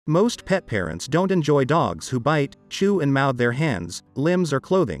Most pet parents don't enjoy dogs who bite, chew and mouth their hands, limbs or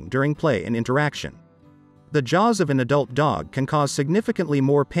clothing during play and interaction. The jaws of an adult dog can cause significantly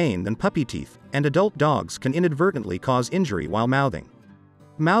more pain than puppy teeth, and adult dogs can inadvertently cause injury while mouthing.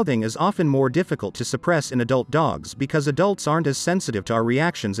 Mouthing is often more difficult to suppress in adult dogs because adults aren't as sensitive to our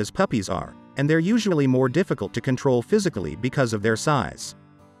reactions as puppies are, and they're usually more difficult to control physically because of their size.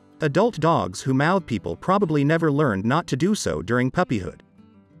 Adult dogs who mouth people probably never learned not to do so during puppyhood.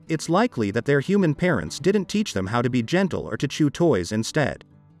 It's likely that their human parents didn't teach them how to be gentle or to chew toys instead.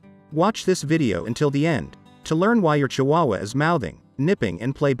 Watch this video until the end to learn why your Chihuahua is mouthing, nipping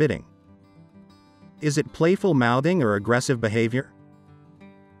and play biting. Is it playful mouthing or aggressive behavior?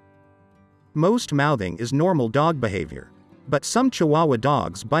 Most mouthing is normal dog behavior, but some Chihuahua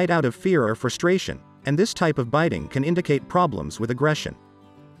dogs bite out of fear or frustration, and this type of biting can indicate problems with aggression.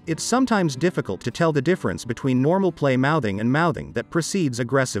 It's sometimes difficult to tell the difference between normal play mouthing and mouthing that precedes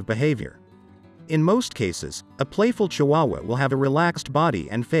aggressive behavior. In most cases, a playful Chihuahua will have a relaxed body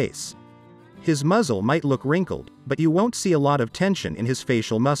and face. His muzzle might look wrinkled, but you won't see a lot of tension in his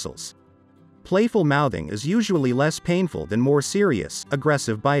facial muscles. Playful mouthing is usually less painful than more serious,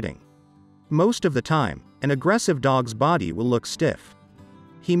 aggressive biting. Most of the time, an aggressive dog's body will look stiff.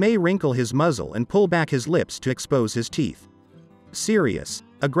 He may wrinkle his muzzle and pull back his lips to expose his teeth. Serious,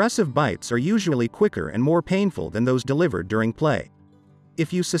 aggressive bites are usually quicker and more painful than those delivered during play.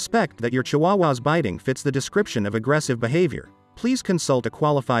 If you suspect that your Chihuahua's biting fits the description of aggressive behavior, please consult a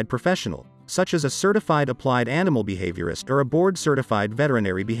qualified professional, such as a certified applied animal behaviorist or a board-certified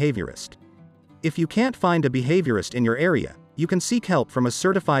veterinary behaviorist. If you can't find a behaviorist in your area, you can seek help from a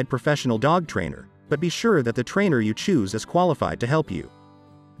certified professional dog trainer, but be sure that the trainer you choose is qualified to help you.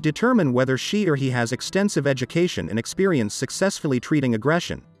 Determine whether she or he has extensive education and experience successfully treating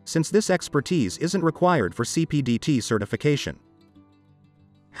aggression, since this expertise isn't required for CPDT certification.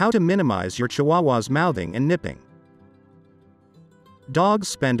 How to minimize your Chihuahua's mouthing and nipping. Dogs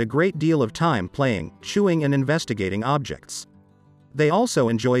spend a great deal of time playing, chewing and investigating objects. They also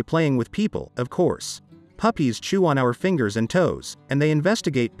enjoy playing with people, of course. Puppies chew on our fingers and toes, and they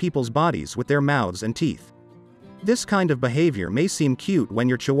investigate people's bodies with their mouths and teeth. This kind of behavior may seem cute when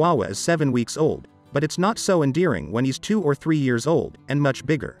your Chihuahua is 7 weeks old, but it's not so endearing when he's 2 or 3 years old, and much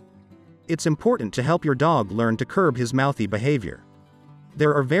bigger. It's important to help your dog learn to curb his mouthy behavior.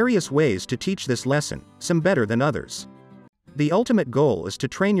 There are various ways to teach this lesson, some better than others. The ultimate goal is to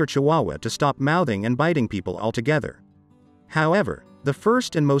train your Chihuahua to stop mouthing and biting people altogether. However, the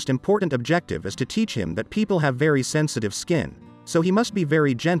first and most important objective is to teach him that people have very sensitive skin, so he must be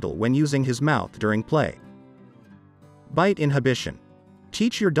very gentle when using his mouth during play. Bite inhibition.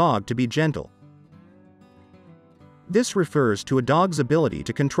 Teach your dog to be gentle. This refers to a dog's ability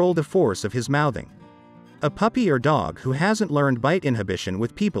to control the force of his mouthing. A puppy or dog who hasn't learned bite inhibition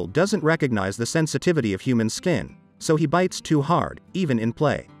with people doesn't recognize the sensitivity of human skin, so he bites too hard, even in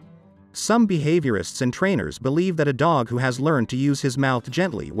play. Some behaviorists and trainers believe that a dog who has learned to use his mouth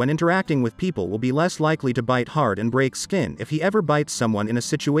gently when interacting with people will be less likely to bite hard and break skin if he ever bites someone in a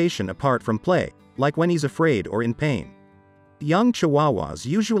situation apart from play, like when he's afraid or in pain. Young Chihuahuas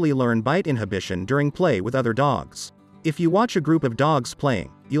usually learn bite inhibition during play with other dogs. If you watch a group of dogs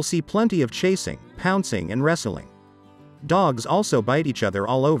playing, you'll see plenty of chasing, pouncing and wrestling. Dogs also bite each other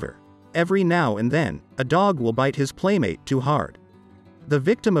all over. Every now and then, a dog will bite his playmate too hard. The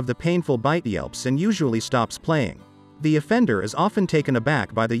victim of the painful bite yelps and usually stops playing. The offender is often taken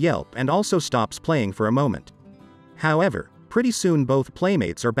aback by the yelp and also stops playing for a moment. However, pretty soon both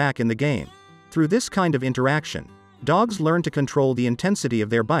playmates are back in the game. Through this kind of interaction, dogs learn to control the intensity of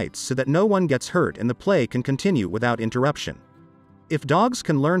their bites so that no one gets hurt and the play can continue without interruption. If dogs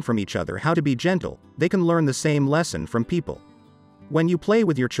can learn from each other how to be gentle, they can learn the same lesson from people. When you play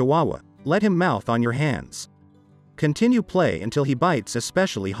with your Chihuahua, let him mouth on your hands. Continue play until he bites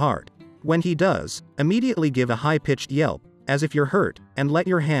especially hard. When he does, immediately give a high-pitched yelp, as if you're hurt, and let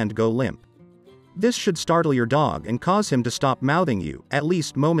your hand go limp. This should startle your dog and cause him to stop mouthing you, at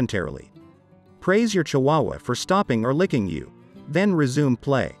least momentarily. Praise your Chihuahua for stopping or licking you. Then resume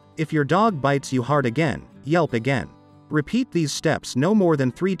play. If your dog bites you hard again, yelp again. Repeat these steps no more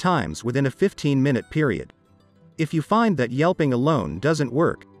than 3 times within a 15-minute period. If you find that yelping alone doesn't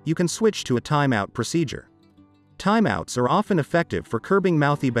work, you can switch to a timeout procedure. Timeouts are often effective for curbing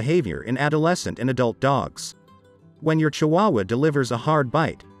mouthy behavior in adolescent and adult dogs. When your Chihuahua delivers a hard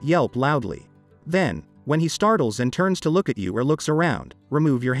bite, yelp loudly. Then, when he startles and turns to look at you or looks around,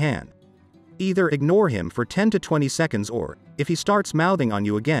 remove your hand. Either ignore him for 10 to 20 seconds or, if he starts mouthing on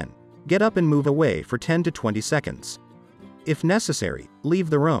you again, get up and move away for 10 to 20 seconds. If necessary, leave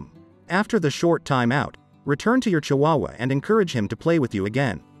the room. After the short timeout, return to your Chihuahua and encourage him to play with you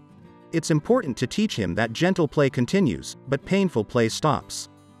again. It's important to teach him that gentle play continues, but painful play stops.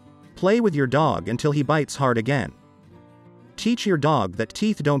 Play with your dog until he bites hard again. Teach your dog that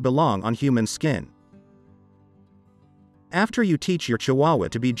teeth don't belong on human skin. After you teach your Chihuahua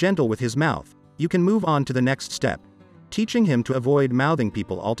to be gentle with his mouth, you can move on to the next step, teaching him to avoid mouthing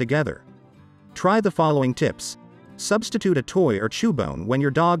people altogether. Try the following tips. Substitute a toy or chew bone when your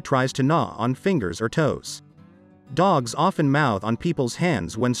dog tries to gnaw on fingers or toes. Dogs often mouth on people's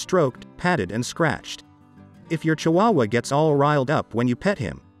hands when stroked, patted and scratched. If your Chihuahua gets all riled up when you pet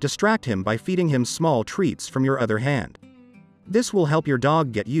him, distract him by feeding him small treats from your other hand. This will help your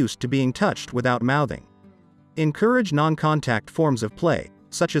dog get used to being touched without mouthing. Encourage non-contact forms of play,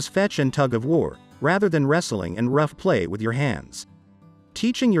 such as fetch and tug of war, rather than wrestling and rough play with your hands.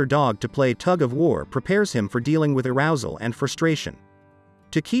 Teaching your dog to play tug of war prepares him for dealing with arousal and frustration.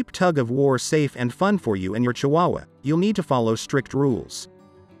 To keep tug of war safe and fun for you and your Chihuahua, you'll need to follow strict rules.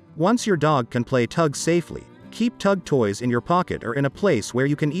 Once your dog can play tug safely, keep tug toys in your pocket or in a place where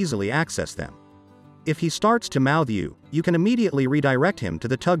you can easily access them. If he starts to mouth you, you can immediately redirect him to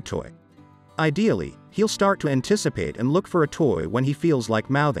the tug toy. Ideally, he'll start to anticipate and look for a toy when he feels like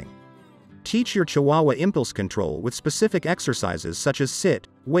mouthing. Teach your Chihuahua impulse control with specific exercises such as sit,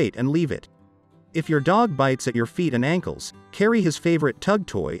 wait and leave it. If your dog bites at your feet and ankles, carry his favorite tug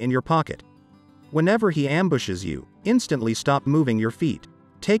toy in your pocket. Whenever he ambushes you, instantly stop moving your feet.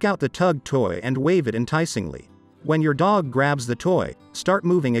 Take out the tug toy and wave it enticingly. When your dog grabs the toy, start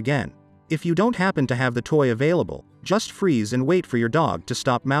moving again. If you don't happen to have the toy available, just freeze and wait for your dog to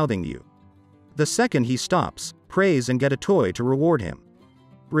stop mouthing you. The second he stops, praise and get a toy to reward him.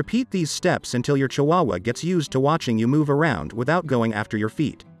 Repeat these steps until your Chihuahua gets used to watching you move around without going after your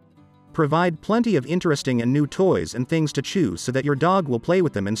feet. Provide plenty of interesting and new toys and things to chew so that your dog will play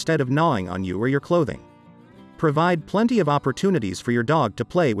with them instead of gnawing on you or your clothing. Provide plenty of opportunities for your dog to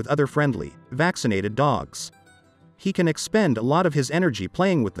play with other friendly, vaccinated dogs. He can expend a lot of his energy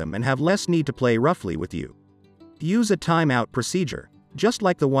playing with them and have less need to play roughly with you. Use a timeout procedure, just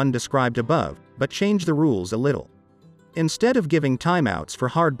like the one described above, but change the rules a little. Instead of giving timeouts for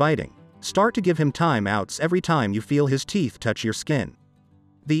hard biting, start to give him timeouts every time you feel his teeth touch your skin.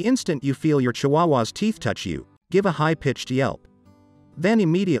 The instant you feel your Chihuahua's teeth touch you, give a high-pitched yelp. Then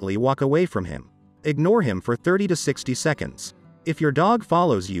immediately walk away from him. Ignore him for 30 to 60 seconds. If your dog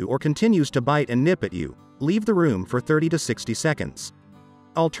follows you or continues to bite and nip at you, leave the room for 30 to 60 seconds.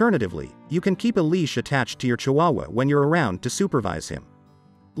 Alternatively, you can keep a leash attached to your Chihuahua when you're around to supervise him.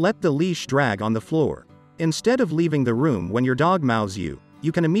 Let the leash drag on the floor. Instead of leaving the room when your dog mouths you,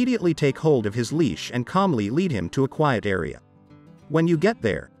 you can immediately take hold of his leash and calmly lead him to a quiet area. When you get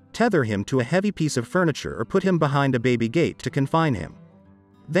there, tether him to a heavy piece of furniture or put him behind a baby gate to confine him.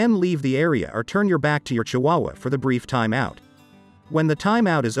 Then leave the area or turn your back to your Chihuahua for the brief timeout. When the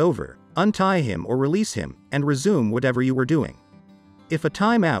timeout is over, untie him or release him, and resume whatever you were doing. If a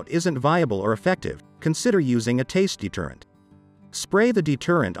timeout isn't viable or effective, consider using a taste deterrent. Spray the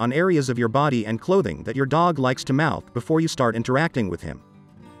deterrent on areas of your body and clothing that your dog likes to mouth before you start interacting with him.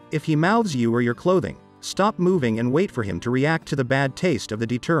 If he mouths you or your clothing, stop moving and wait for him to react to the bad taste of the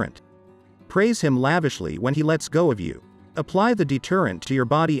deterrent. Praise him lavishly when he lets go of you. Apply the deterrent to your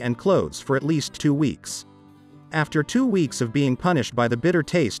body and clothes for at least 2 weeks. After 2 weeks of being punished by the bitter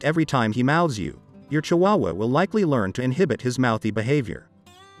taste every time he mouths you, your Chihuahua will likely learn to inhibit his mouthy behavior.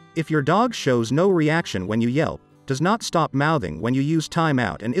 If your dog shows no reaction when you yelp, does not stop mouthing when you use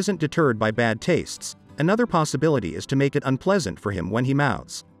timeout and isn't deterred by bad tastes, another possibility is to make it unpleasant for him when he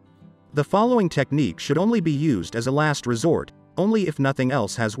mouths. The following technique should only be used as a last resort, only if nothing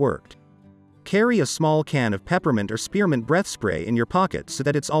else has worked. Carry a small can of peppermint or spearmint breath spray in your pocket so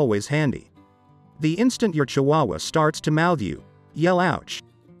that it's always handy. The instant your Chihuahua starts to mouth you, yell ouch,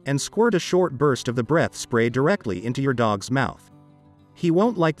 and squirt a short burst of the breath spray directly into your dog's mouth. He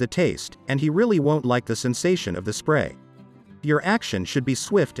won't like the taste, and he really won't like the sensation of the spray. Your action should be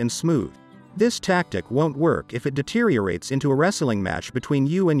swift and smooth. This tactic won't work if it deteriorates into a wrestling match between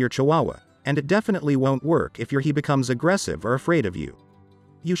you and your Chihuahua, and it definitely won't work if he becomes aggressive or afraid of you.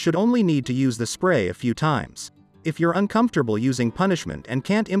 You should only need to use the spray a few times. If you're uncomfortable using punishment and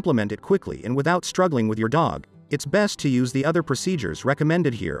can't implement it quickly and without struggling with your dog, it's best to use the other procedures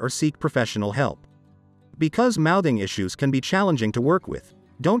recommended here or seek professional help. Because mouthing issues can be challenging to work with,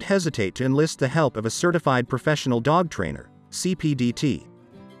 don't hesitate to enlist the help of a certified professional dog trainer, CPDT.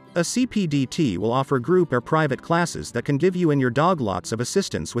 A CPDT will offer group or private classes that can give you and your dog lots of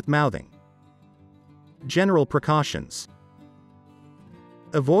assistance with mouthing. General precautions.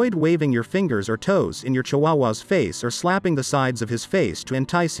 Avoid waving your fingers or toes in your Chihuahua's face or slapping the sides of his face to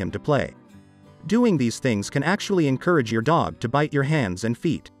entice him to play. Doing these things can actually encourage your dog to bite your hands and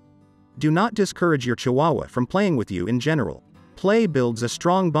feet. Do not discourage your Chihuahua from playing with you in general. Play builds a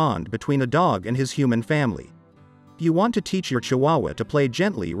strong bond between a dog and his human family. You want to teach your Chihuahua to play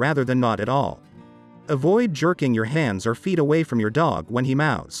gently rather than not at all. Avoid jerking your hands or feet away from your dog when he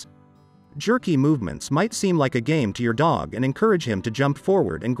meows. Jerky movements might seem like a game to your dog and encourage him to jump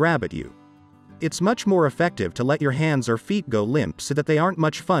forward and grab at you. It's much more effective to let your hands or feet go limp so that they aren't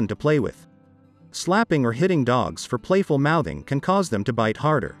much fun to play with. Slapping or hitting dogs for playful mouthing can cause them to bite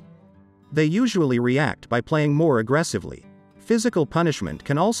harder. They usually react by playing more aggressively. Physical punishment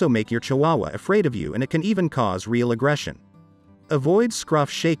can also make your Chihuahua afraid of you, and it can even cause real aggression. Avoid scruff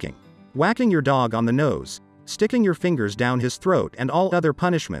shaking, whacking your dog on the nose, sticking your fingers down his throat, and all other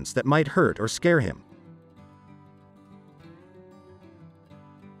punishments that might hurt or scare him.